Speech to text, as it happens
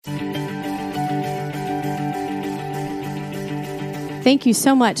Thank you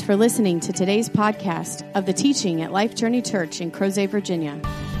so much for listening to today's podcast of the teaching at Life Journey Church in Crozet, Virginia.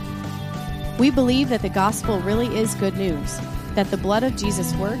 We believe that the gospel really is good news, that the blood of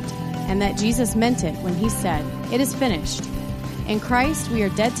Jesus worked, and that Jesus meant it when he said, "It is finished." In Christ, we are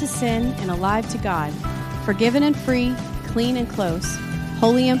dead to sin and alive to God, forgiven and free, clean and close,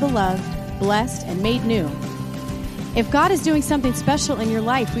 holy and beloved, blessed and made new. If God is doing something special in your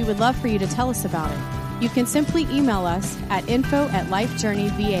life, we would love for you to tell us about it. You can simply email us at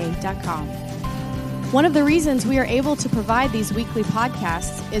info@lifejourneyva.com. One of the reasons we are able to provide these weekly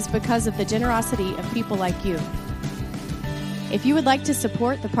podcasts is because of the generosity of people like you. If you would like to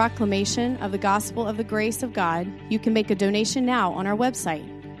support the proclamation of the gospel of the grace of God, you can make a donation now on our website,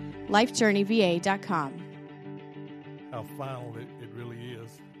 lifejourneyva.com. How final it really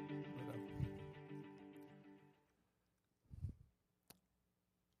is.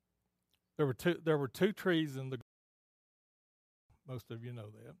 There were two trees in the garden. Most of you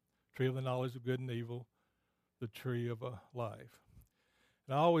know that. Tree of the knowledge of good and evil, the tree of life.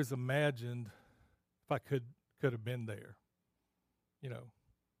 And I always imagined if I could have been there.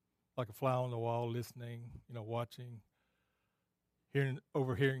 Like a fly on the wall, listening, watching,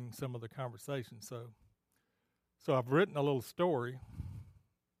 overhearing some of the conversations. So I've written a little story.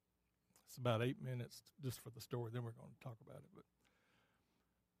 It's about 8 minutes just for the story. Then we're going to talk about it. But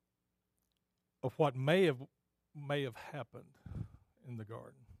of what may have happened in the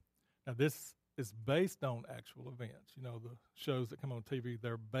garden. Now, this is based on actual events. The shows that come on TV,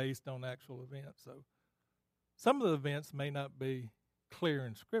 they're based on actual events. So some of the events may not be clear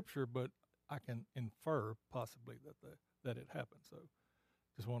in Scripture, but I can infer possibly that it happened. So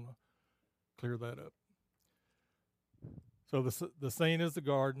just want to clear that up. So the scene is the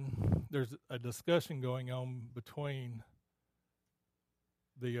garden. There's a discussion going on between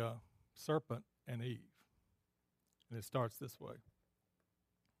the serpent and Eve. And it starts this way.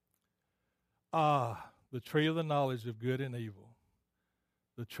 Ah, the tree of the knowledge of good and evil,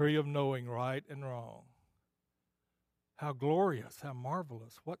 the tree of knowing right and wrong. How glorious, how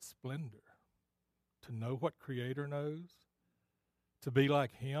marvelous, what splendor. To know what Creator knows, to be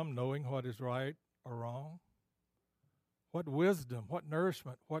like Him, knowing what is right or wrong. What wisdom, what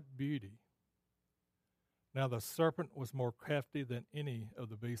nourishment, what beauty. Now the serpent was more crafty than any of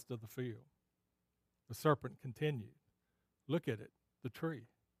the beasts of the field. The serpent continued, look at it, the tree.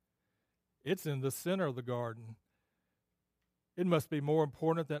 It's in the center of the garden. It must be more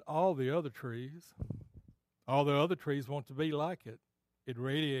important than all the other trees. All the other trees want to be like it. It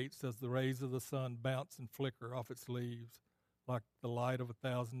radiates as the rays of the sun bounce and flicker off its leaves like the light of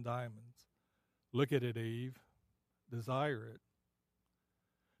 1,000 diamonds. Look at it, Eve. Desire it.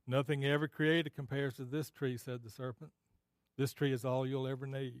 Nothing ever created compares to this tree, said the serpent. This tree is all you'll ever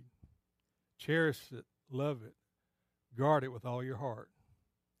need. Cherish it, love it, guard it with all your heart.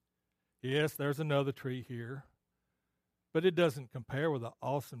 Yes, there's another tree here, but it doesn't compare with the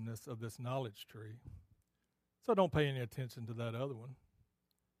awesomeness of this knowledge tree. So don't pay any attention to that other one.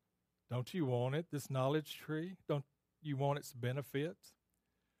 Don't you want it, this knowledge tree? Don't you want its benefits?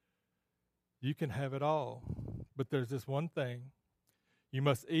 You can have it all, but there's this one thing. You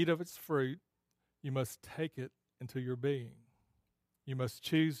must eat of its fruit. You must take it into your being. You must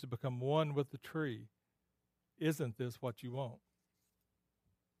choose to become one with the tree. Isn't this what you want?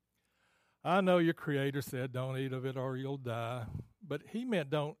 I know your Creator said don't eat of it or you'll die, but He meant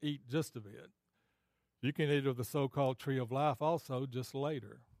don't eat just of it. You can eat of the so-called tree of life also just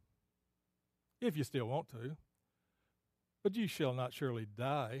later, if you still want to. But you shall not surely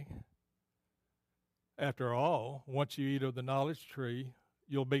die. After all, once you eat of the knowledge tree,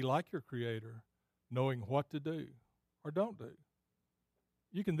 you'll be like your Creator, knowing what to do or don't do.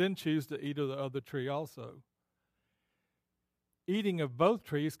 You can then choose to eat of the other tree also. Eating of both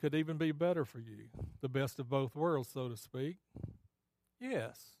trees could even be better for you, the best of both worlds, so to speak.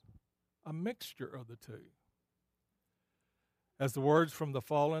 Yes, a mixture of the two. As the words from the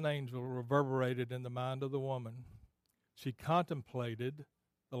fallen angel reverberated in the mind of the woman, she contemplated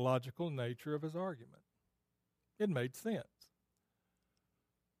the logical nature of his argument. It made sense.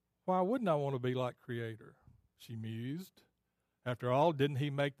 Why wouldn't I want to be like Creator? She mused. After all, didn't He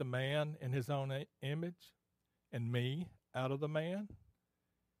make the man in His own image and me out of the man?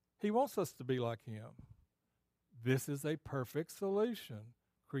 He wants us to be like Him. This is a perfect solution.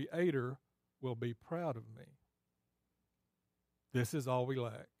 Creator will be proud of me. This is all we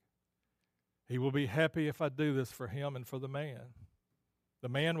lack. He will be happy if I do this for him and for the man. The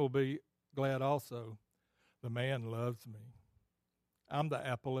man will be glad also. The man loves me. I'm the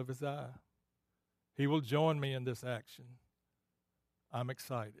apple of his eye. He will join me in this action. I'm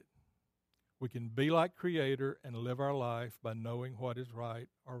excited. We can be like Creator and live our life by knowing what is right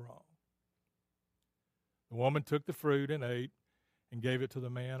or wrong. The woman took the fruit and ate and gave it to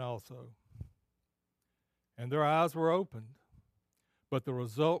the man also. And their eyes were opened, but the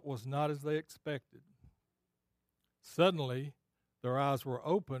result was not as they expected. Suddenly, their eyes were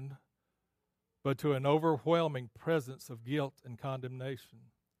opened, but to an overwhelming presence of guilt and condemnation.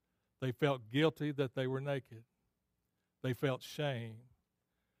 They felt guilty that they were naked. They felt shame.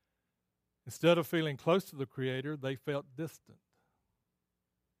 Instead of feeling close to the Creator, they felt distant.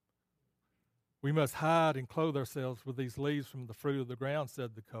 We must hide and clothe ourselves with these leaves from the fruit of the ground,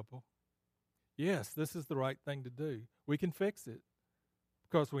 said the couple. Yes, this is the right thing to do. We can fix it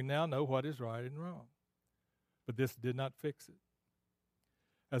because we now know what is right and wrong. But this did not fix it.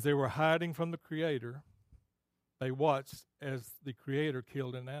 As they were hiding from the Creator, they watched as the Creator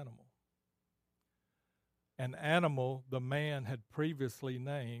killed an animal. An animal the man had previously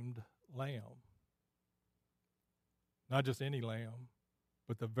named lamb. Not just any lamb,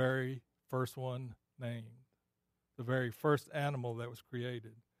 but the very first one named. The very first animal that was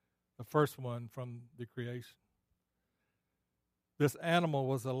created. The first one from the creation. This animal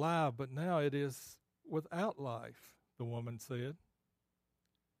was alive, but now it is without life, the woman said.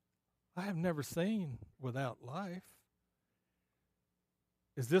 I have never seen without life.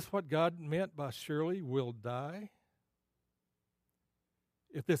 Is this what God meant by surely will die?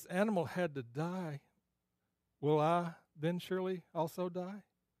 If this animal had to die, will I then surely also die?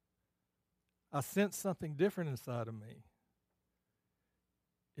 I sense something different inside of me.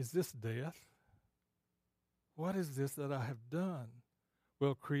 Is this death? What is this that I have done?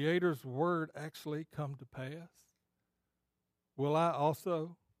 Will Creator's word actually come to pass? Will I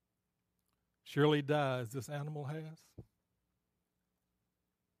also surely die as this animal has?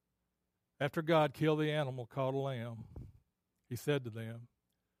 After God killed the animal called a lamb, he said to them,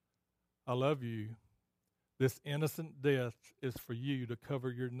 I love you. This innocent death is for you to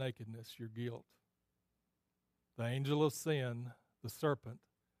cover your nakedness, your guilt. The angel of sin, the serpent,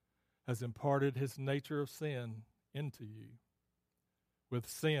 has imparted his nature of sin into you. With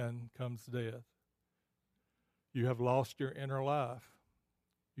sin comes death. You have lost your inner life.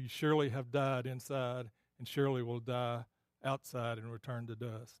 You surely have died inside and surely will die outside and return to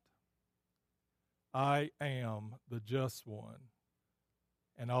dust. I am the just one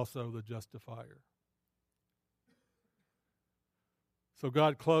and also the justifier. So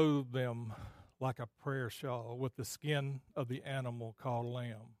God clothed them like a prayer shawl with the skin of the animal called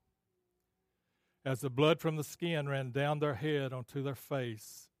lamb. As the blood from the skin ran down their head onto their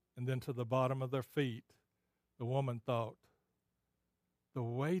face and then to the bottom of their feet, the woman thought, the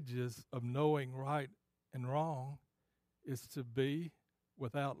wages of knowing right and wrong is to be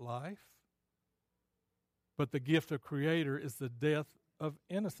without life. But the gift of Creator is the death of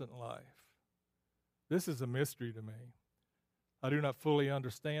innocent life. This is a mystery to me. I do not fully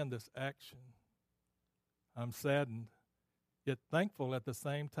understand this action. I'm saddened, yet thankful at the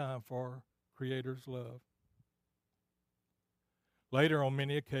same time for Creator's love. Later, on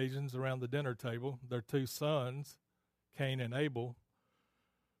many occasions around the dinner table, their two sons, Cain and Abel,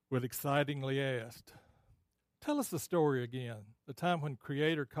 would excitingly ask, tell us the story again, the time when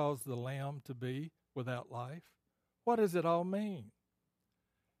Creator caused the lamb to be without life. What does it all mean?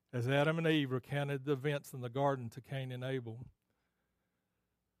 As Adam and Eve recounted the events in the garden to Cain and Abel,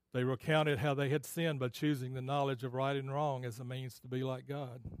 they recounted how they had sinned by choosing the knowledge of right and wrong as a means to be like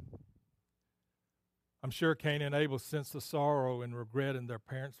God. I'm sure Cain and Abel sensed the sorrow and regret in their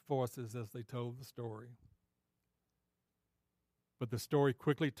parents' voices as they told the story. But the story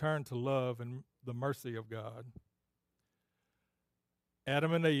quickly turned to love and the mercy of God.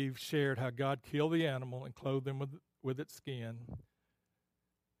 Adam and Eve shared how God killed the animal and clothed them with its skin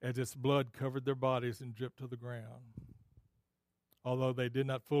as its blood covered their bodies and dripped to the ground. Although they did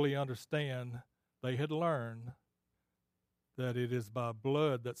not fully understand, they had learned that it is by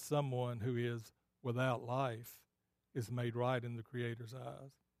blood that someone who is without life is made right in the Creator's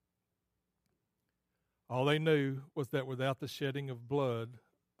eyes. All they knew was that without the shedding of blood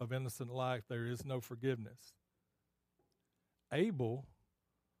of innocent life, there is no forgiveness. Abel,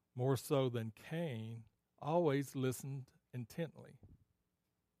 more so than Cain, always listened intently.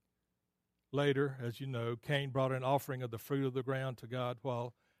 Later, as you know, Cain brought an offering of the fruit of the ground to God,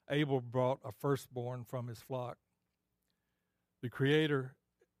 while Abel brought a firstborn from his flock. The Creator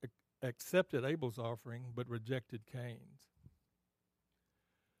accepted Abel's offering, but rejected Cain's.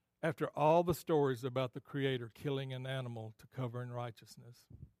 After all the stories about the Creator killing an animal to cover in righteousness,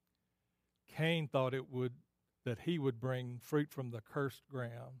 Cain thought that he would bring fruit from the cursed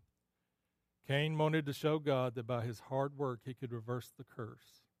ground. Cain wanted to show God that by his hard work he could reverse the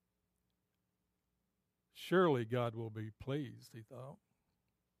curse. Surely God will be pleased, he thought.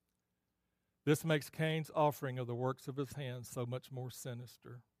 This makes Cain's offering of the works of his hands so much more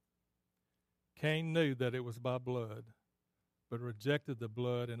sinister. Cain knew that it was by blood, but rejected the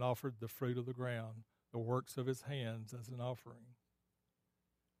blood and offered the fruit of the ground, the works of his hands, as an offering.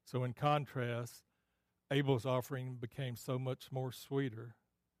 So in contrast, Abel's offering became so much more sweeter,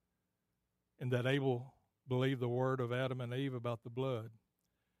 in that Abel believed the word of Adam and Eve about the blood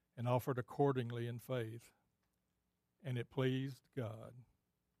and offered accordingly in faith, and it pleased God.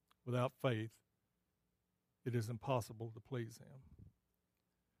 Without faith, it is impossible to please him.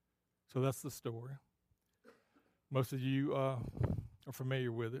 So that's the story. Most of you are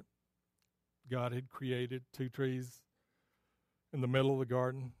familiar with it. God had created two trees in the middle of the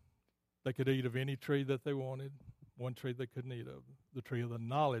garden. They could eat of any tree that they wanted. One tree they couldn't eat of, the tree of the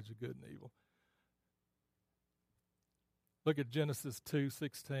knowledge of good and evil. Look at Genesis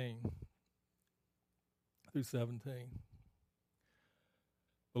 2:16 through 17.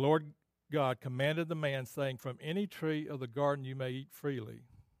 The Lord God commanded the man, saying, "From any tree of the garden you may eat freely,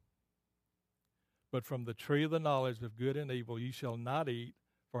 but from the tree of the knowledge of good and evil you shall not eat,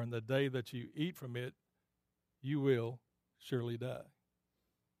 for in the day that you eat from it, you will surely die."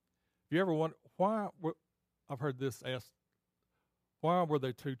 If you ever wonder why, I've heard this asked, why were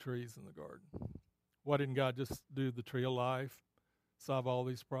there two trees in the garden? Why didn't God just do the tree of life, solve all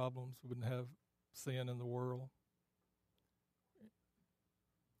these problems, wouldn't have sin in the world?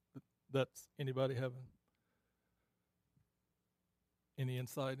 That's anybody having any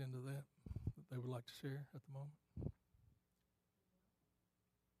insight into that they would like to share at the moment?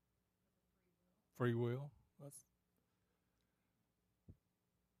 Free will.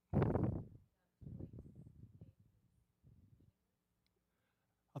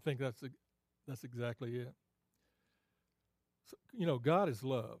 I think that's exactly it. So, God is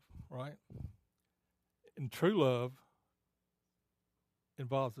love, right? And true love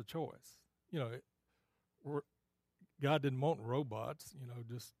involves a choice. God didn't want robots,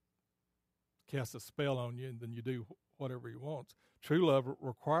 just cast a spell on you and then you do whatever he wants. True love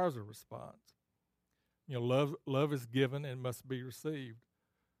requires a response. Love is given and must be received.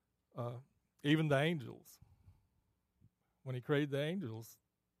 Even the angels, when he created the angels,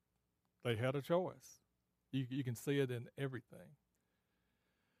 they had a choice. You can see it in everything.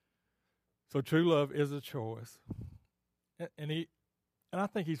 So true love is a choice. And I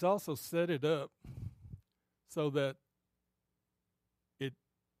think he's also set it up so that it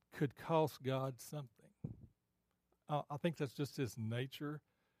could cost God something. I think that's just his nature.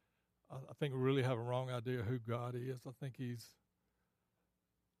 I think we really have a wrong idea who God is. I think he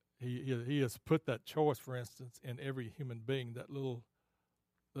has put that choice, for instance, in every human being, that little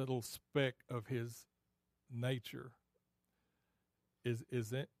speck of his nature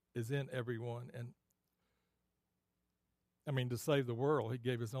is in everyone. And to save the world, he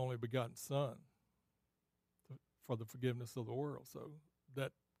gave his only begotten Son for the forgiveness of the world. So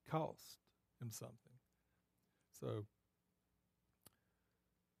that cost him something. So,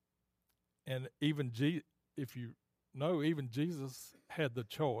 and even even Jesus had the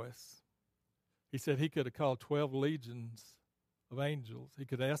choice. He said he could have called 12 legions of angels. He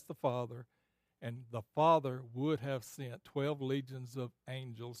could ask the Father, and the Father would have sent 12 legions of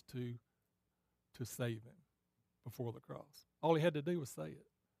angels to save him before the cross. All he had to do was say it.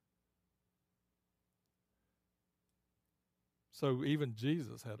 So even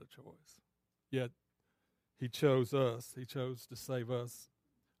Jesus had a choice. Yet he chose us. He chose to save us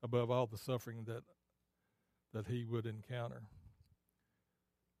above all the suffering that he would encounter.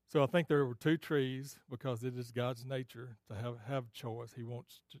 So I think there were two trees because it is God's nature to have choice. He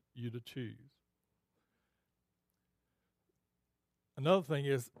wants you to choose. Another thing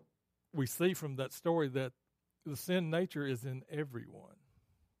is, we see from that story that the sin nature is in everyone.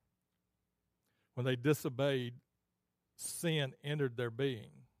 When they disobeyed, sin entered their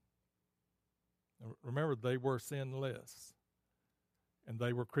being. Remember, they were sinless, and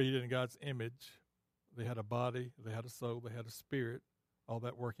they were created in God's image. They had a body, they had a soul, they had a spirit, all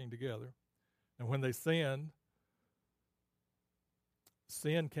that working together. And when they sinned,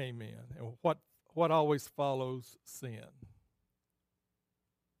 sin came in. And what always follows sin?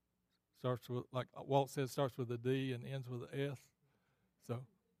 Starts with, like Walt says, starts with a D and ends with an S.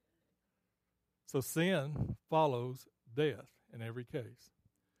 So sin follows death in every case.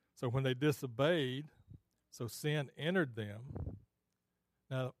 So when they disobeyed, so sin entered them.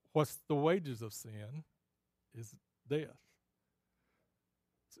 Now, what's the wages of sin? Is death.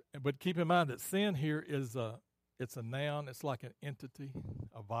 But keep in mind that sin here it's a noun. It's like an entity,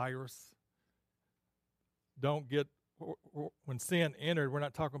 a virus. Don't get, when sin entered, we're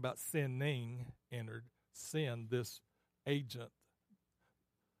not talking about sinning entered. sin, this agent,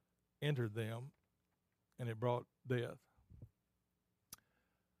 entered them, and it brought death.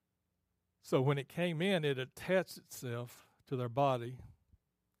 So when it came in, it attached itself to their body.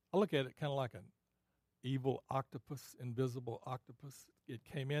 I look at it kind of like an evil octopus, invisible octopus. It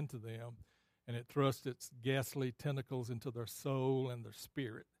came into them, and it thrust its ghastly tentacles into their soul and their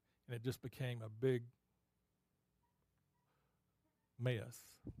spirit, and it just became a big mess.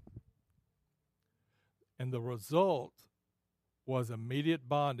 And the result was immediate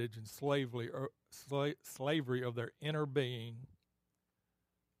bondage and slavery of their inner being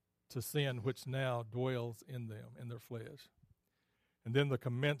to sin, which now dwells in them, in their flesh. And then the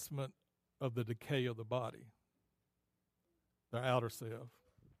commencement of the decay of the body, their outer self.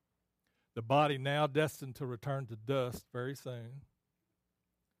 The body now destined to return to dust very soon.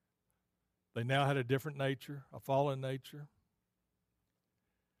 They now had a different nature, a fallen nature.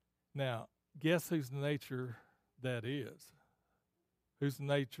 Now, guess whose nature that is? Whose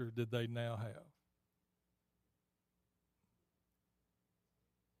nature did they now have?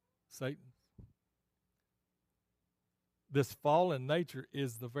 Satan's. This fallen nature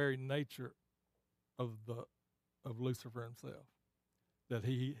is the very nature of Lucifer himself, that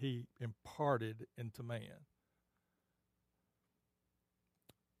he imparted into man.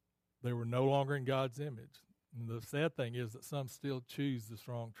 They were no longer in God's image. And the sad thing is that some still choose this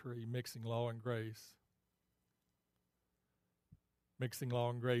wrong tree, mixing law and grace. Mixing law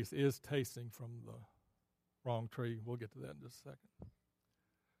and grace is tasting from the wrong tree. We'll get to that in just a second.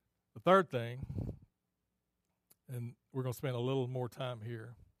 The third thing, and we're going to spend a little more time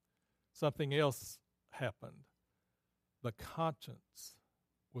here, something else happened. The conscience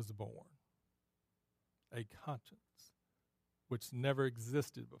was born. A conscience, which never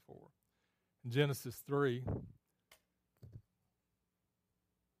existed before. In Genesis 3,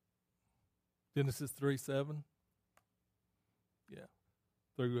 Genesis 3:7,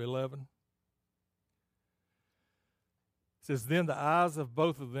 through 11. It says, "Then the eyes of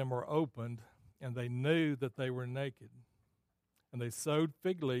both of them were opened, and they knew that they were naked. And they sewed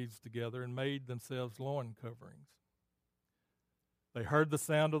fig leaves together and made themselves loin coverings. They heard the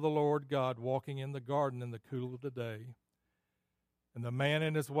sound of the Lord God walking in the garden in the cool of the day. And the man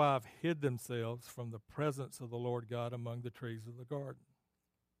and his wife hid themselves from the presence of the Lord God among the trees of the garden.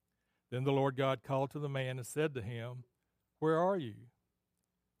 Then the Lord God called to the man and said to him, 'Where are you?'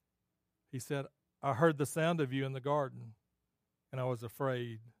 He said, 'I heard the sound of you in the garden, and I was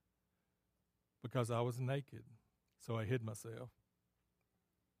afraid because I was naked, so I hid myself.'"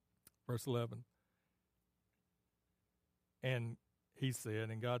 Verse 11. "And he said,"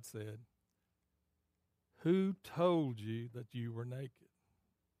 and God said, "Who told you that you were naked?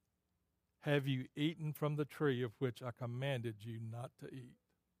 Have you eaten from the tree of which I commanded you not to eat?"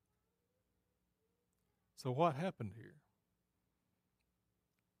 So what happened here?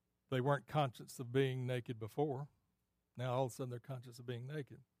 They weren't conscious of being naked before. Now all of a sudden they're conscious of being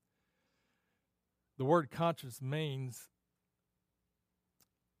naked. The word conscious means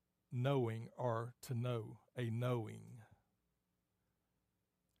knowing or to know, a knowing.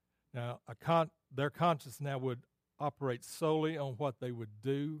 Now, their conscience now would operate solely on what they would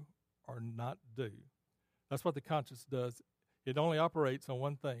do or not do. That's what the conscience does. It only operates on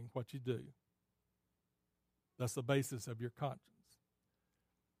one thing, what you do. That's the basis of your conscience.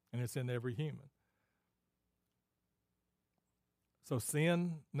 And it's in every human. So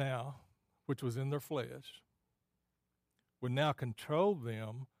sin now, which was in their flesh, would now control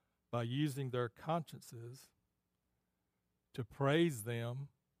them by using their consciences to praise them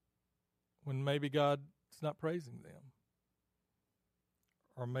when maybe God's not praising them,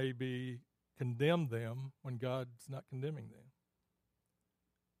 or maybe condemn them when God's not condemning them.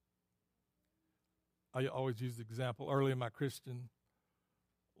 I always use the example early in my Christian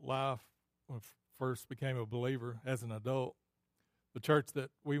life, when I first became a believer as an adult. The church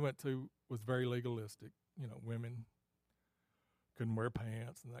that we went to was very legalistic. You know, women couldn't wear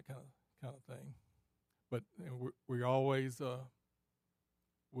pants and that kind of thing. But we always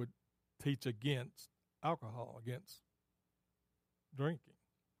would teach against alcohol, against drinking.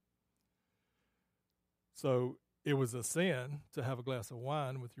 So it was a sin to have a glass of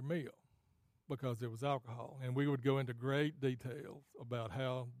wine with your meal because there was alcohol. And we would go into great details about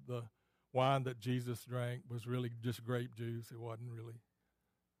how the wine that Jesus drank was really just grape juice. It wasn't really,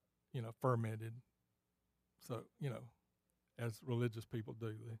 fermented. So, as religious people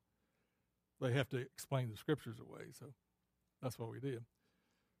do, they have to explain the scriptures away. So that's what we did.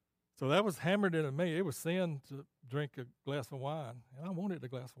 So that was hammered into me. It was sin to drink a glass of wine. And I wanted a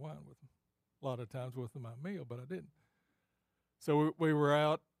glass of wine with a lot of times with my meal, but I didn't. So we were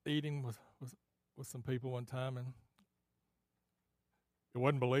out eating with with some people one time, and it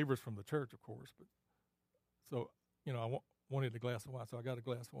wasn't believers from the church, of course, but so, I wanted a glass of wine, so I got a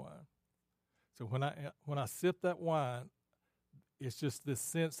glass of wine. So when I sipped that wine, it's just this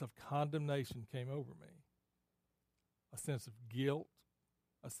sense of condemnation came over me, a sense of guilt,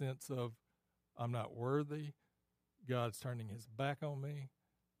 a sense of I'm not worthy, God's turning his back on me.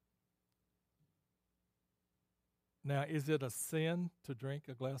 Now, is it a sin to drink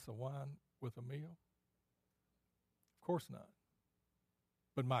a glass of wine with a meal? Of course not.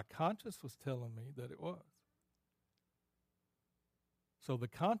 But my conscience was telling me that it was. So the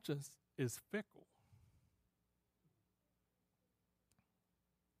conscience is fickle.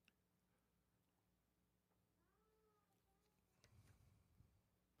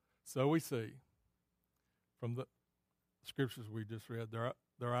 So we see from the scriptures we just read,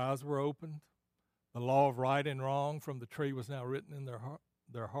 their eyes were opened. The law of right and wrong from the tree was now written in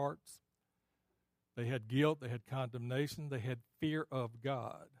their hearts. They had guilt, they had condemnation, they had fear of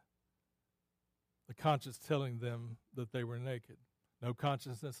God. The conscience telling them that they were naked. No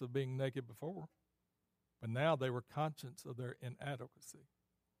consciousness of being naked before, but now they were conscious of their inadequacy.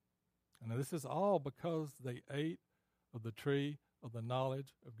 And this is all because they ate of the tree of the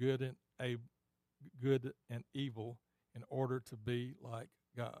knowledge of good and evil in order to be like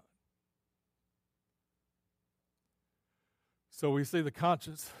God. So we see the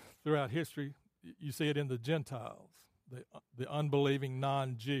conscience throughout history. You see it in the Gentiles, the unbelieving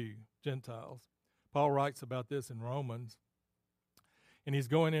non-Jew Gentiles. Paul writes about this in Romans, and he's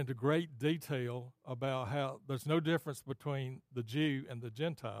going into great detail about how there's no difference between the Jew and the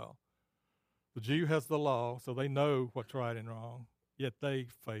Gentile. The Jew has the law, so they know what's right and wrong, yet they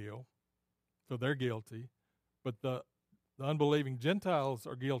fail, so they're guilty. But the unbelieving Gentiles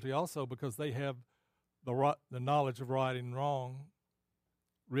are guilty also because they have the knowledge of right and wrong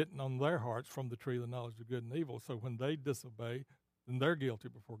written on their hearts from the tree of the knowledge of good and evil. So when they disobey, then they're guilty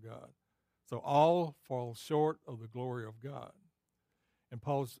before God. So all fall short of the glory of God. And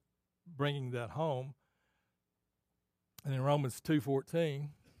Paul's bringing that home. And in Romans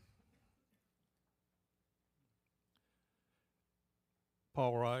 2:14,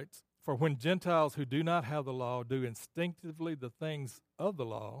 Paul writes, "For when Gentiles who do not have the law do instinctively the things of the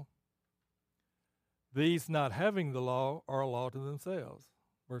law, these not having the law are a law to themselves."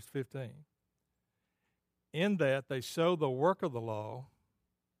 Verse 15. "In that they show the work of the law,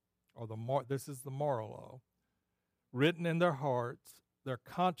 or this is the moral law, written in their hearts, their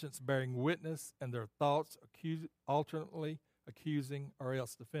conscience bearing witness, and their thoughts alternately accusing or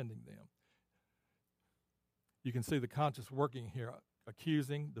else defending them." You can see the conscience working here,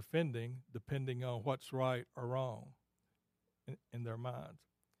 accusing, defending, depending on what's right or wrong in their minds.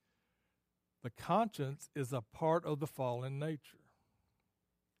 The conscience is a part of the fallen nature.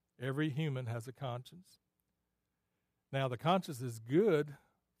 Every human has a conscience. Now, the conscience is good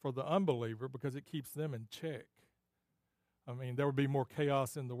for the unbeliever because it keeps them in check. I mean, there would be more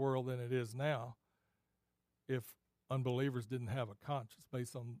chaos in the world than it is now if unbelievers didn't have a conscience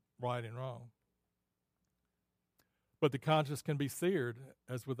based on right and wrong. But the conscience can be seared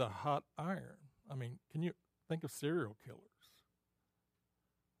as with a hot iron. I mean, can you think of serial killers?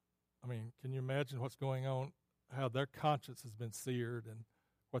 I mean, can you imagine what's going on, how their conscience has been seared and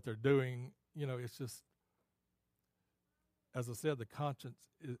what they're doing? It's just, as I said, the conscience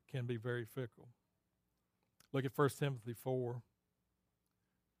can be very fickle. Look at 1 Timothy 4,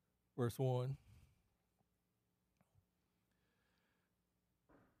 verse 1.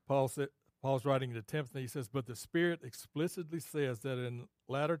 Paul's writing to Timothy. He says, "But the Spirit explicitly says that in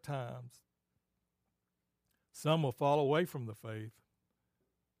latter times some will fall away from the faith,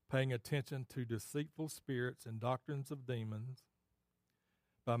 paying attention to deceitful spirits and doctrines of demons,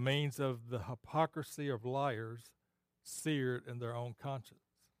 by means of the hypocrisy of liars seared in their own conscience."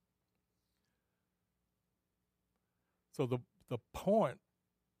 So the point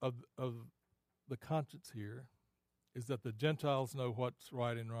of the conscience here is that the Gentiles know what's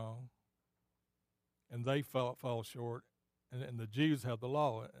right and wrong, and they fall short, and the Jews have the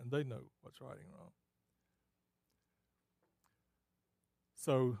law, and they know what's right and wrong.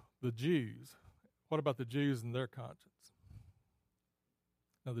 So the Jews, what about the Jews and their conscience?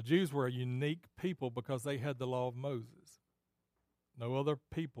 Now, the Jews were a unique people because they had the law of Moses. No other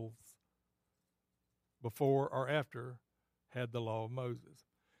peoples before or after had the law of Moses.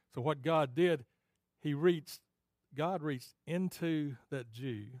 So what God did, God reached into that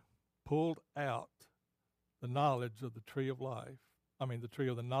Jew, pulled out the knowledge of the tree of life, the tree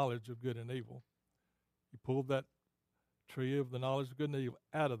of the knowledge of good and evil. He pulled that tree of the knowledge of good and evil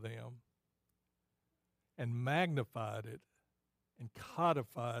out of them and magnified it and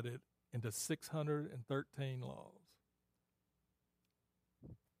codified it into 613 laws.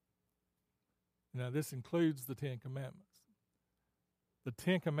 Now, this includes the 10 Commandments. The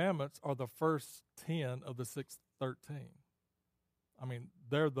 10 Commandments are the first 10 of the 613. I mean,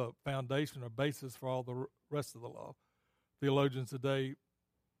 they're the foundation or basis for all the rest of the law. Theologians today,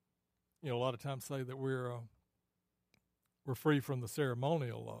 a lot of times say that we're free from the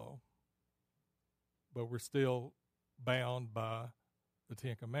ceremonial law, but we're still bound by the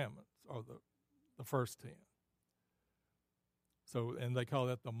 10 Commandments, or the first 10. So, and they call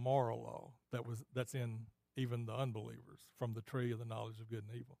that the moral law that's in even the unbelievers, from the tree of the knowledge of good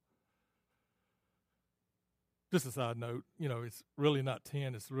and evil. Just a side note, it's really not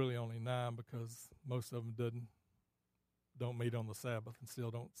 10, it's really only 9, because most of them don't meet on the Sabbath and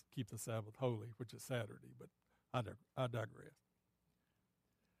still don't keep the Sabbath holy, which is Saturday, but I digress.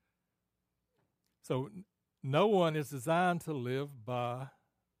 So no one is designed to live by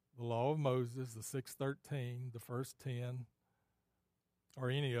the law of Moses, the 613, the first 10, or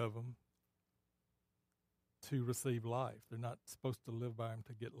any of them, to receive life. They're not supposed to live by them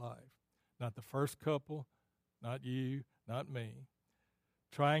to get life. Not the first couple, not you, not me.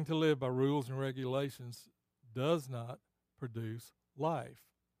 Trying to live by rules and regulations does not produce life.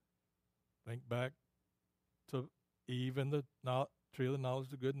 Think back to Eve and the tree of the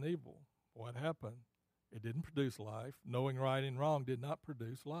knowledge of good and evil. What happened? It didn't produce life. Knowing right and wrong did not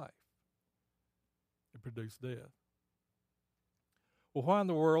produce life. It produced death. Well, why in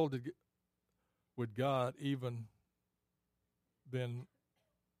the world would God even then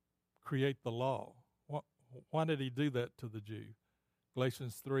create the law? Why did he do that to the Jew?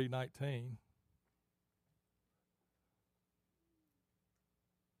 Galatians 3:19.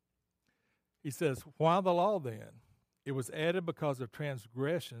 He says, why the law then? It was added because of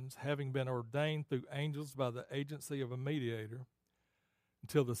transgressions, having been ordained through angels by the agency of a mediator,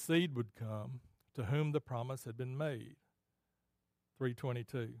 until the seed would come, to whom the promise had been made.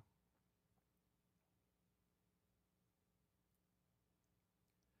 3:22.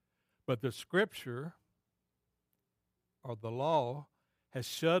 But the Scripture, or the law, has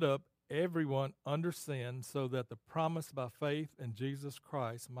shut up everyone under sin, so that the promise by faith in Jesus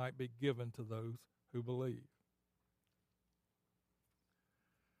Christ might be given to those who believe.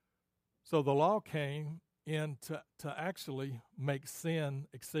 So the law came in to actually make sin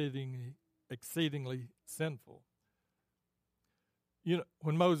exceedingly sinful.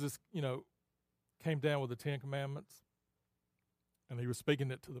 When Moses, came down with the 10 Commandments, and he was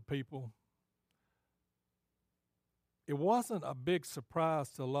speaking it to the people, it wasn't a big surprise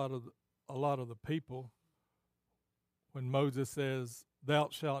to a lot of the people when Moses says, "Thou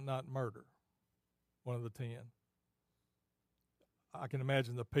shalt not murder," one of the 10. I can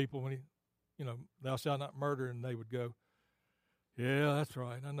imagine the people when "Thou shalt not murder," and they would go, "Yeah, that's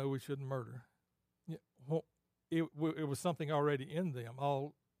right. I know we shouldn't murder." Well, it was something already in them.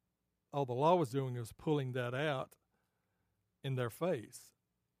 All the law was doing was pulling that out in their face.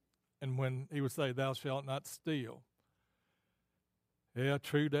 And when he would say, "Thou shalt not steal," yeah,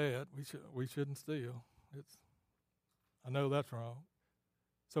 true that. We shouldn't steal. I know that's wrong.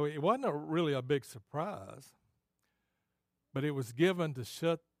 So it wasn't really a big surprise, but it was given to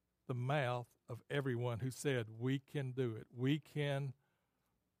shut the mouth of everyone who said, we can do it. We can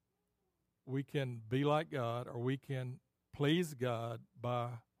be like God, or we can please God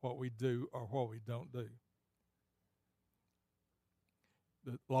by what we do or what we don't do.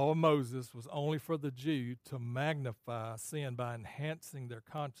 The law of Moses was only for the Jew to magnify sin by enhancing their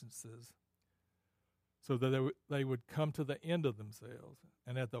consciences, so that they would come to the end of themselves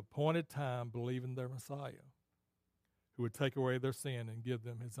and at the appointed time believe in their Messiah, who would take away their sin and give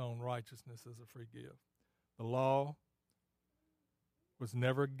them his own righteousness as a free gift. The law was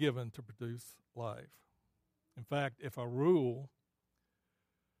never given to produce life. In fact, if a rule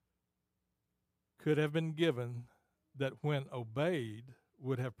could have been given that when obeyed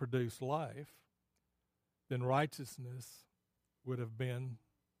would have produced life, then righteousness would have been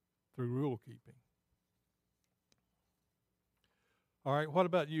through rule keeping. All right, what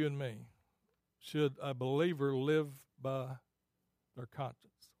about you and me? Should a believer live by their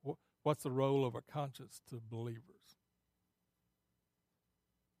conscience? What's the role of a conscience to believers?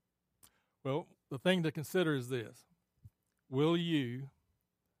 Well, the thing to consider is this. Will you,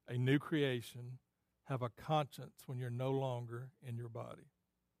 a new creation, have a conscience when you're no longer in your body?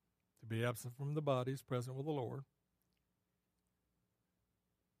 To be absent from the body is present with the Lord.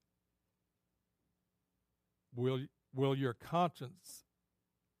 Will your conscience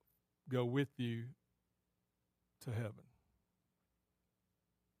go with you to heaven?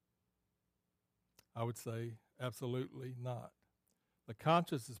 I would say absolutely not. The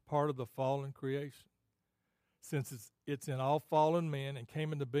conscience is part of the fallen creation, since it's in all fallen men and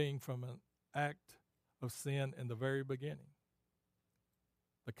came into being from an act of sin in the very beginning.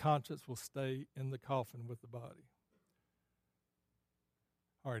 The conscience will stay in the coffin with the body.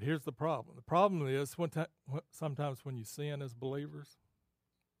 All right, here's the problem. The problem is sometimes when you sin as believers,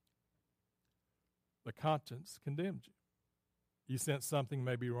 the conscience condemns you. You sense something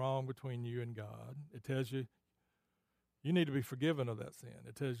may be wrong between you and God. It tells you you need to be forgiven of that sin.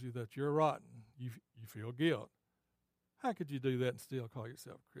 It tells you that you're rotten. You feel guilt. How could you do that and still call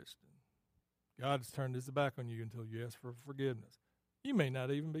yourself a Christian? God has turned his back on you until you ask for forgiveness. You may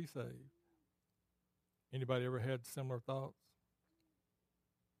not even be saved. Anybody ever had similar thoughts?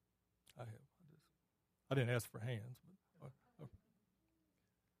 I have. I didn't ask for hands. But, okay.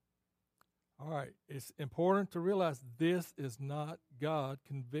 All right. It's important to realize this is not God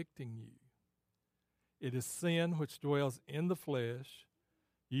convicting you. It is sin which dwells in the flesh,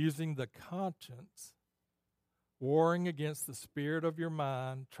 using the conscience, warring against the spirit of your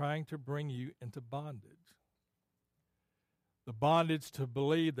mind, trying to bring you into bondage. The bondage to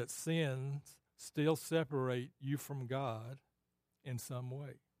believe that sins still separate you from God in some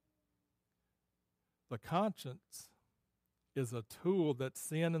way. The conscience is a tool that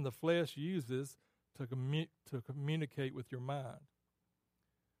sin in the flesh uses to communicate with your mind.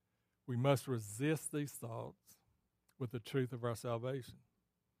 We must resist these thoughts with the truth of our salvation.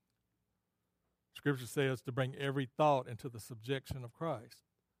 Scripture says to bring every thought into the subjection of Christ.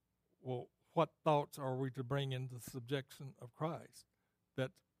 Well, what thoughts are we to bring into the subjection of Christ?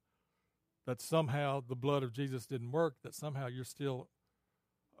 That somehow the blood of Jesus didn't work, that somehow you're still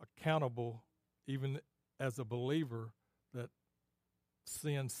accountable, even as a believer, that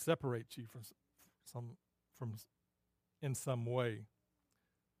sin separates you from in some way.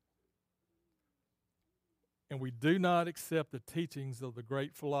 And we do not accept the teachings of the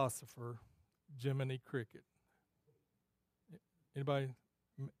great philosopher Jiminy Cricket. Anybody?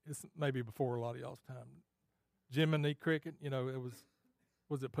 It's maybe before a lot of y'all's time. Jiminy Cricket, it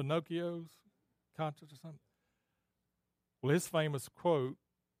was it Pinocchio's conscience or something? Well, his famous quote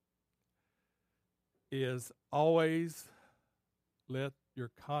is, always let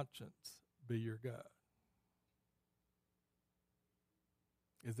your conscience be your guide.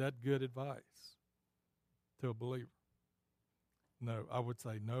 Is that good advice to a believer? No, I would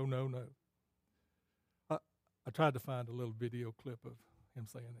say no. I tried to find a little video clip of him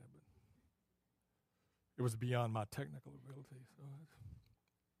saying that, but it was beyond my technical ability. So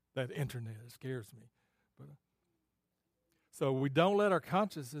that internet scares me. But so we don't let our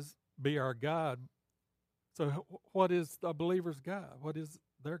consciences be our guide. So what is a believer's guide? What is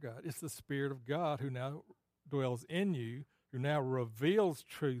their guide? It's the Spirit of God who now dwells in you, who now reveals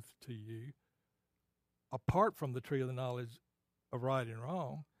truth to you. Apart from the tree of the knowledge of right and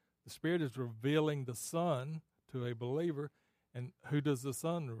wrong, the Spirit is revealing the Son to a believer. And who does the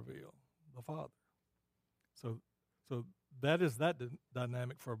Son reveal? The Father. So that is that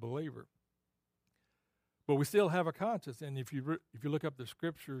dynamic for a believer. But we still have a conscience, and if you look up the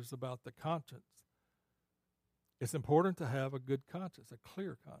scriptures about the conscience, it's important to have a good conscience, a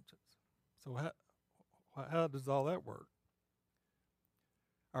clear conscience. So how does all that work?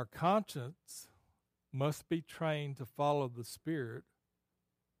 Our conscience must be trained to follow the Spirit,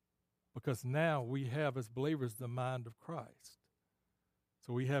 because now we have, as believers, the mind of Christ.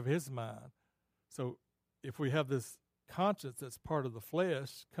 So we have his mind. So if we have this conscience that's part of the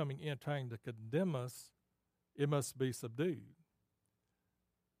flesh coming in trying to condemn us, it must be subdued.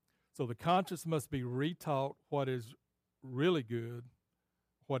 So the conscience must be retaught what is really good,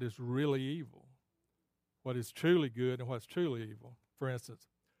 what is really evil, what is truly good, and what's truly evil. For instance,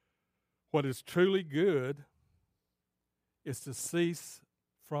 what is truly good is to cease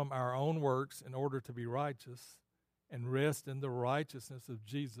from our own works in order to be righteous and rest in the righteousness of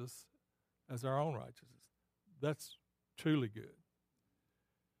Jesus as our own righteousness. That's truly good.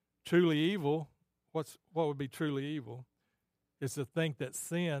 Truly evil, what would be truly evil, is to think that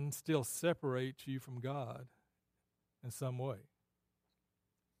sin still separates you from God in some way,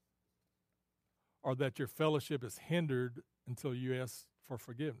 or that your fellowship is hindered until you ask for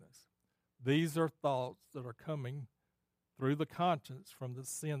forgiveness. These are thoughts that are coming through the conscience from the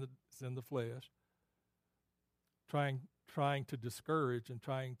sin that's in the flesh, trying to discourage and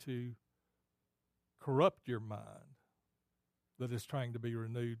trying to corrupt your mind that is trying to be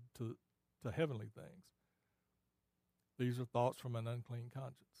renewed to heavenly things. These are thoughts from an unclean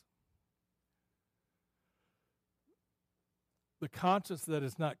conscience. The conscience that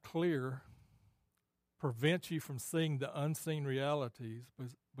is not clear prevents you from seeing the unseen realities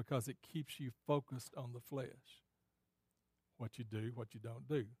because it keeps you focused on the flesh. what you do, what you don't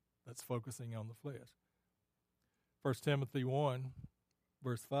do. That's focusing on the flesh. 1 Timothy 1,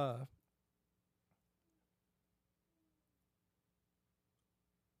 verse 5.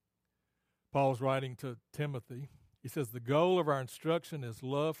 Paul's writing to Timothy. He says, the goal of our instruction is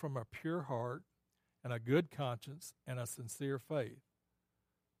love from a pure heart and a good conscience and a sincere faith.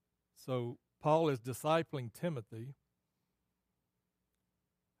 So Paul is discipling Timothy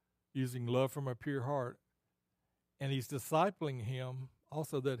using love from a pure heart, and he's discipling him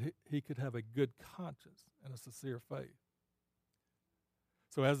also that he could have a good conscience and a sincere faith.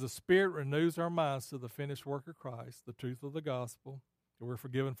 So as the Spirit renews our minds to the finished work of Christ, the truth of the gospel, that we're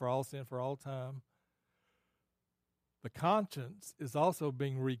forgiven for all sin for all time, the conscience is also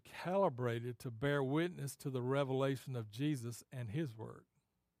being recalibrated to bear witness to the revelation of Jesus and his work.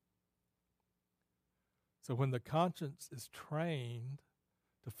 So when the conscience is trained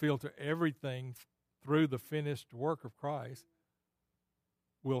to filter everything through the finished work of Christ,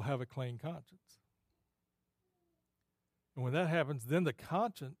 we'll have a clean conscience. And when that happens, then the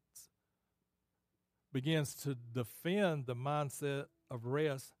conscience begins to defend the mindset of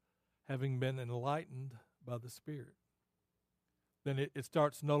rest, having been enlightened by the Spirit. Then it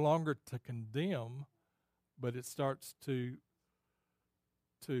starts no longer to condemn, but it starts to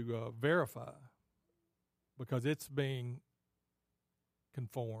verify, because it's being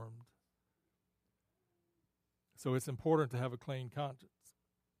conformed. So it's important to have a clean conscience.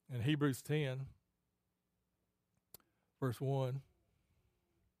 In Hebrews 10, verse 1,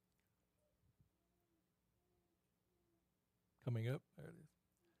 coming up, there it is.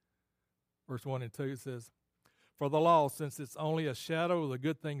 Verse 1 and 2, it says, for the law, since it's only a shadow of the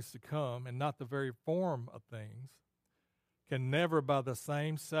good things to come and not the very form of things, can never by the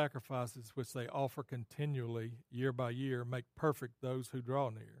same sacrifices which they offer continually year by year make perfect those who draw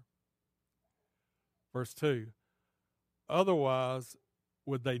near. Verse 2, otherwise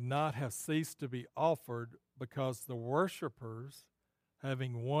would they not have ceased to be offered, because the worshipers,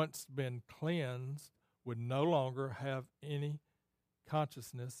 having once been cleansed, would no longer have any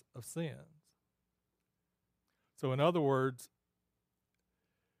consciousness of sins. So in other words,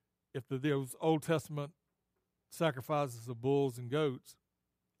 if those Old Testament sacrifices of bulls and goats,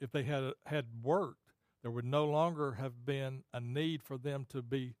 if they had worked, there would no longer have been a need for them to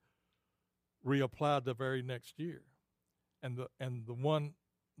be reapplied the very next year. And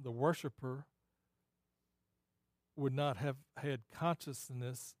the worshiper would not have had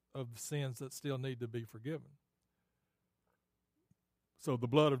consciousness of the sins that still need to be forgiven. So the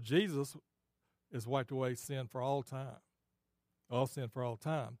blood of Jesus is wiped away sin for all time. All sin for all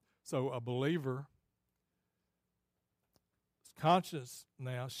time. So a believer's conscience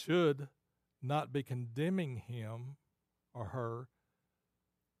now should not be condemning him or her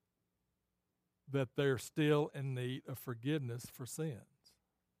that they're still in need of forgiveness for sins.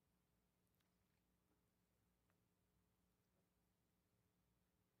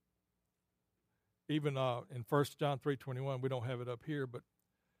 Even in 1 John 3:21, we don't have it up here, but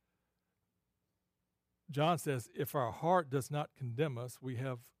John says, if our heart does not condemn us, we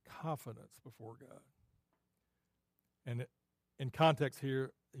have confidence before God. And in context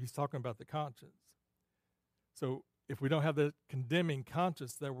here, he's talking about the conscience. So if we don't have the condemning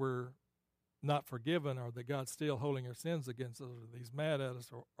conscience that we're not forgiven, or that God's still holding our sins against us, or he's mad at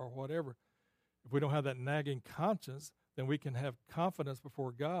us, or whatever, if we don't have that nagging conscience, then we can have confidence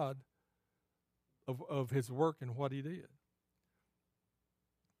before God of his work and what he did.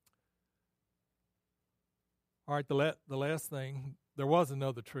 All right, the last thing, there was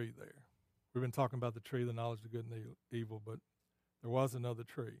another tree there. We've been talking about the tree, the knowledge of good and evil, but there was another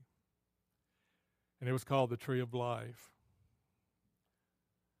tree. And it was called the tree of life.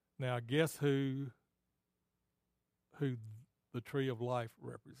 Now, guess who the tree of life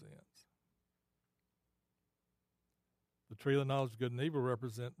represents? The tree of the knowledge of good and evil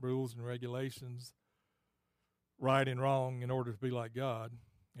represent rules and regulations, right and wrong, in order to be like God.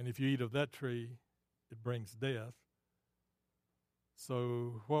 And if you eat of that tree, it brings death.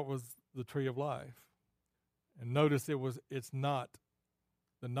 So what was the tree of life? And notice it's not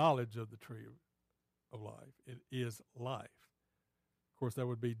the knowledge of the tree of life. It is life. Of course, that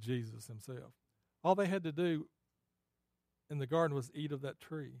would be Jesus himself. All they had to do in the garden was eat of that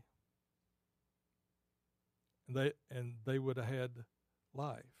tree. And they would have had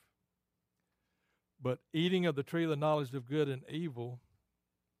life. But eating of the tree of the knowledge of good and evil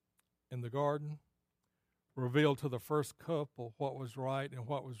in the garden revealed to the first couple what was right and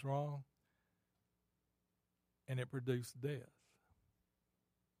what was wrong, and it produced death.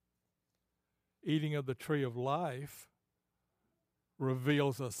 Eating of the tree of life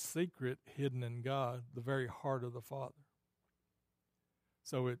reveals a secret hidden in God, the very heart of the Father.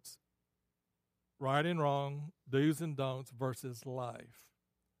 So it's right and wrong, do's and don'ts versus life.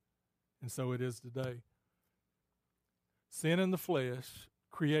 And so it is today. Sin in the flesh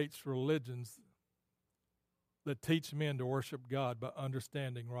creates religions that teach men to worship God by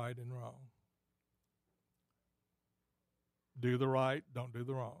understanding right and wrong. Do the right, don't do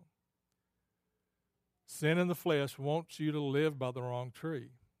the wrong. Sin in the flesh wants you to live by the wrong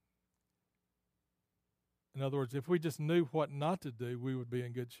tree. In other words, if we just knew what not to do, we would be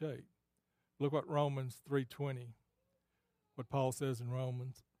in good shape. Look what Romans 3:20, what Paul says in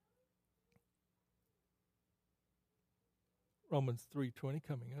Romans 3:20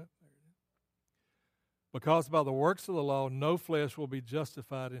 coming up. Because by the works of the law, no flesh will be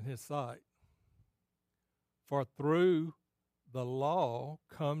justified in his sight. For through the law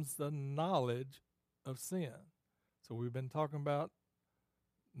comes the knowledge of sin. So we've been talking about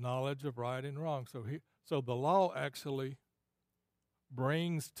knowledge of right and wrong. So the law actually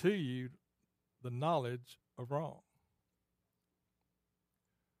brings to you the knowledge of wrong.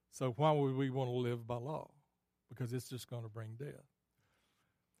 So why would we want to live by law? Because it's just going to bring death.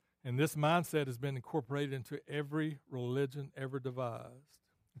 And this mindset has been incorporated into every religion ever devised,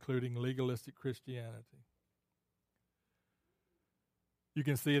 including legalistic Christianity. You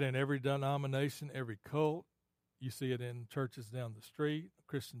can see it in every denomination, every cult. You see it in churches down the street,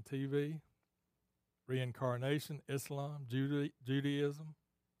 Christian TV, reincarnation, Islam, Judaism.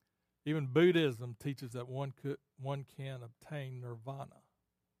 Even Buddhism teaches that one can obtain nirvana,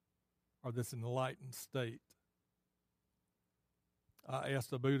 or this enlightened state. I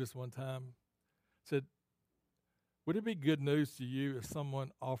asked a Buddhist one time, said, would it be good news to you if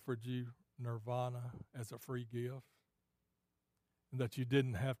someone offered you nirvana as a free gift? And that you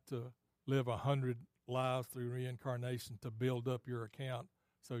didn't have to live 100 lives through reincarnation to build up your account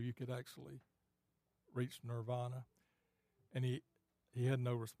so you could actually reach nirvana? And he had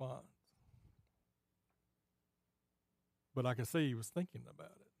no response. But I could see he was thinking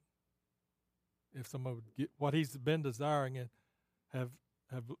about it. If someone would get what he's been desiring and have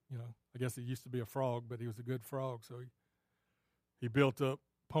I guess he used to be a frog, but he was a good frog, so he built up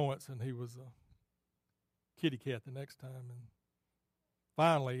points, and he was a kitty cat the next time. And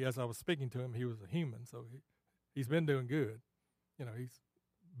finally, as I was speaking to him, he was a human, so he's been doing good. He's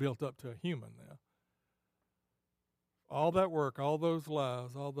built up to a human now. All that work, all those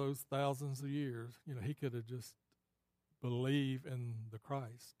lives, all those thousands of years, he could have just believed in the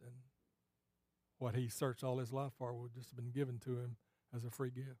Christ, and what he searched all his life for would just have been given to him as a free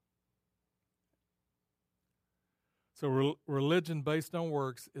gift. So religion based on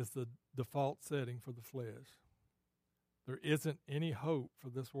works is the default setting for the flesh. There isn't any hope for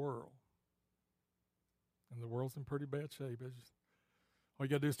this world. And the world's in pretty bad shape. All you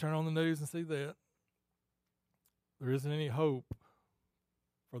got to do is turn on the news and see that. There isn't any hope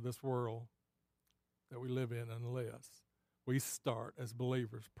for this world that we live in unless we start as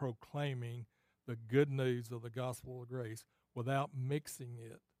believers proclaiming the good news of the gospel of grace without mixing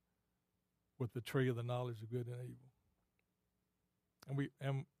it with the tree of the knowledge of good and evil.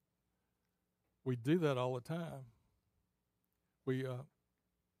 And we do that all the time.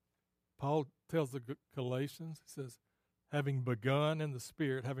 Paul tells the Galatians, he says, having begun in the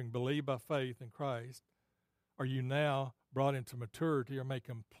Spirit, having believed by faith in Christ, are you now brought into maturity or made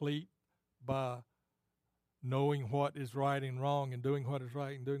complete by knowing what is right and wrong and doing what is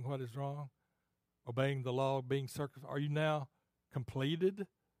right and doing what is wrong? Obeying the law, being circumcised. Are you now completed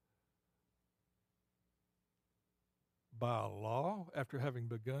by a law after having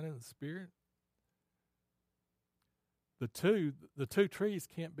begun in the Spirit? The two trees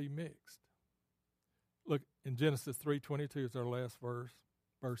can't be mixed. Look, in Genesis 3:22 is our last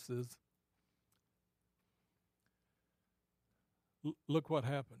verses. Look what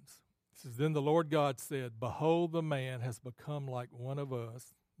happens. It says, then the Lord God said, behold, the man has become like one of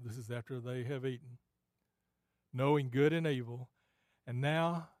us. This is after they have eaten, knowing good and evil, and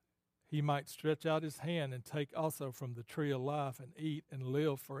now he might stretch out his hand and take also from the tree of life and eat and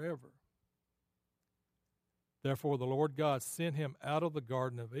live forever. Therefore the Lord God sent him out of the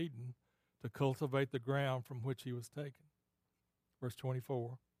Garden of Eden to cultivate the ground from which he was taken. Verse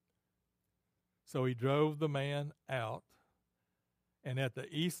 24. So he drove the man out, and at the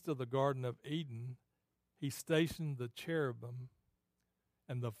east of the Garden of Eden he stationed the cherubim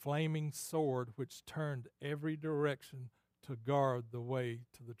and the flaming sword which turned every direction to guard the way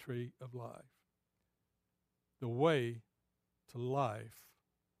to the tree of life. The way to life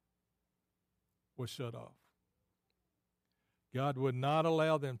was shut off. God would not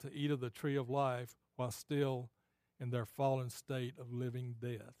allow them to eat of the tree of life while still in their fallen state of living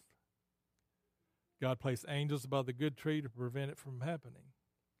death. God placed angels by the good tree to prevent it from happening.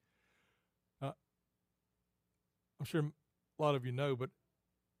 I'm sure a lot of you know, but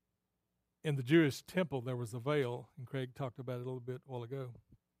in the Jewish temple there was a veil, and Craig talked about it a little bit a while ago.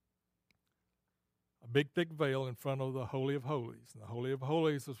 A big, thick veil in front of the Holy of Holies. And the Holy of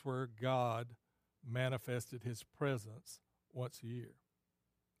Holies is where God manifested his presence once a year.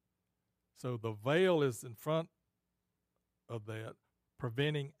 So the veil is in front of that,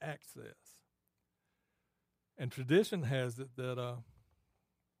 preventing access. And tradition has it that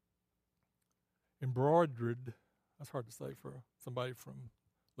embroidered, that's hard to say for somebody from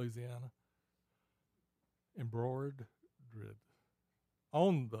Louisiana, embroidered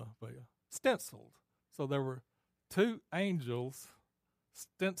on the veil, stenciled. So there were two angels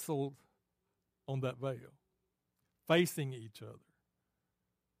stenciled on that veil, facing each other,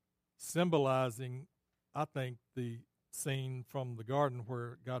 symbolizing, I think, the scene from the garden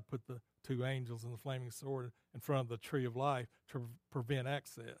where God put the two angels and the flaming sword in front of the tree of life to prevent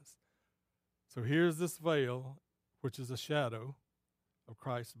access. So here's this veil, which is a shadow of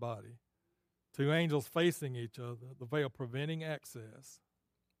Christ's body. Two angels facing each other, the veil preventing access.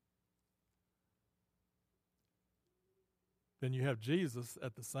 Then you have Jesus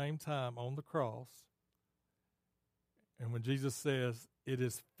at the same time on the cross. And when Jesus says, "It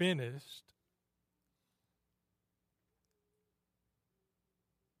is finished,"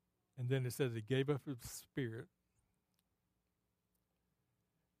 and then it says he gave up his spirit.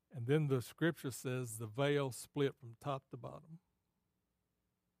 And then the scripture says the veil split from top to bottom.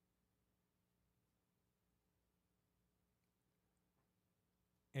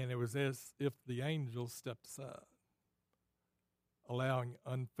 And it was as if the angels stepped aside, allowing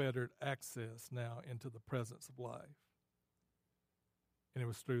unfettered access now into the presence of life. And it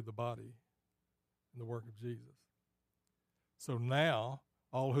was through the body and the work of Jesus. So now,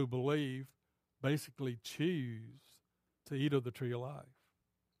 all who believe basically choose to eat of the tree of life.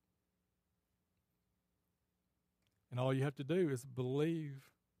 And all you have to do is believe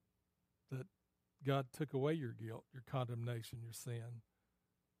that God took away your guilt, your condemnation, your sin,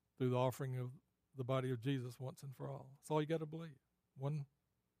 through the offering of the body of Jesus once and for all. That's all you got to believe.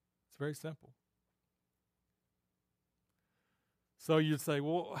 It's very simple. So you'd say,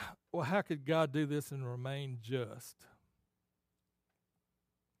 well, how could God do this and remain just?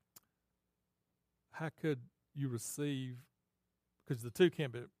 How could you receive, because the two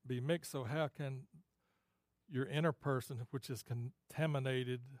can't be mixed, so how can your inner person, which is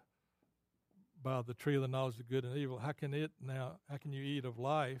contaminated by the tree of the knowledge of good and evil, how can you eat of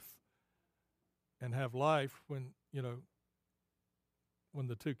life and have life when the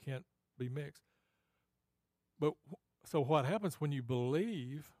two can't be mixed? But so what happens when you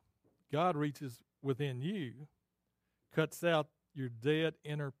believe, God reaches within you, cuts out your dead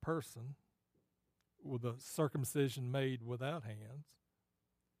inner person with a circumcision made without hands.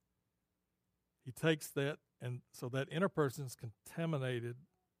 He takes that, and so that inner person is contaminated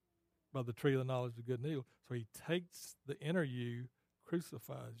by the tree of the knowledge of good and evil. So he takes the inner you,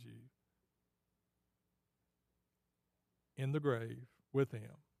 crucifies you in the grave with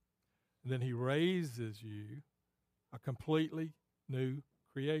him. And then he raises you a completely new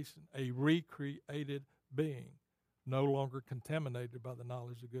creation, a recreated being, no longer contaminated by the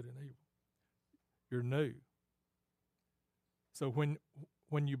knowledge of good and evil. You're new. So when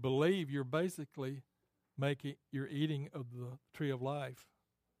you believe, you're basically you're eating of the tree of life,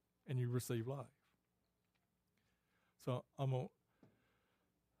 and you receive life. So I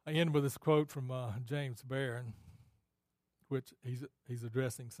end with this quote from James Barron, which he's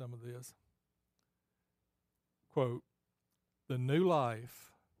addressing some of this. Quote, "The new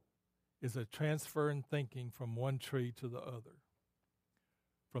life is a transfer in thinking from one tree to the other,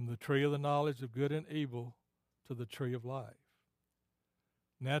 from the tree of the knowledge of good and evil to the tree of life.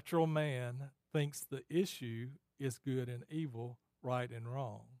 Natural man thinks the issue is good and evil, right and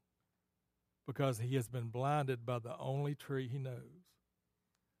wrong, because he has been blinded by the only tree he knows.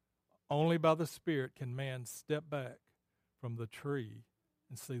 Only by the Spirit can man step back from the tree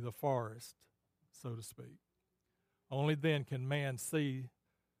and see the forest, so to speak. Only then can man see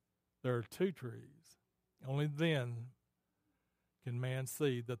there are two trees. Only then can man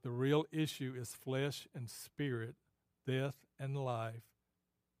see that the real issue is flesh and spirit, death and life,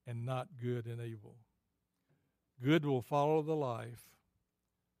 and not good and evil. Good will follow the life.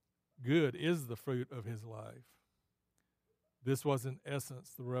 Good is the fruit of his life. This was in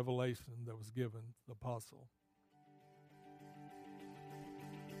essence the revelation that was given to the apostle."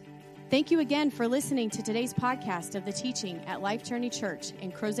 Thank you again for listening to today's podcast of the teaching at Life Journey Church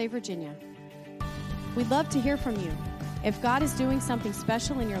in Crozet, Virginia. We'd love to hear from you. If God is doing something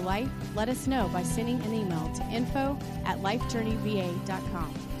special in your life, let us know by sending an email to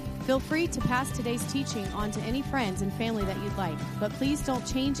info@lifejourneyva.com. Feel free to pass today's teaching on to any friends and family that you'd like, but please don't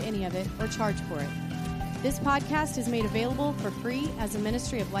change any of it or charge for it. This podcast is made available for free as a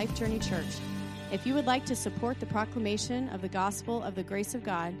ministry of Life Journey Church. If you would like to support the proclamation of the gospel of the grace of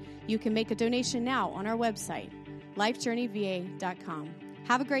God, you can make a donation now on our website, lifejourneyva.com.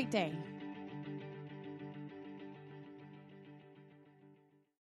 Have a great day.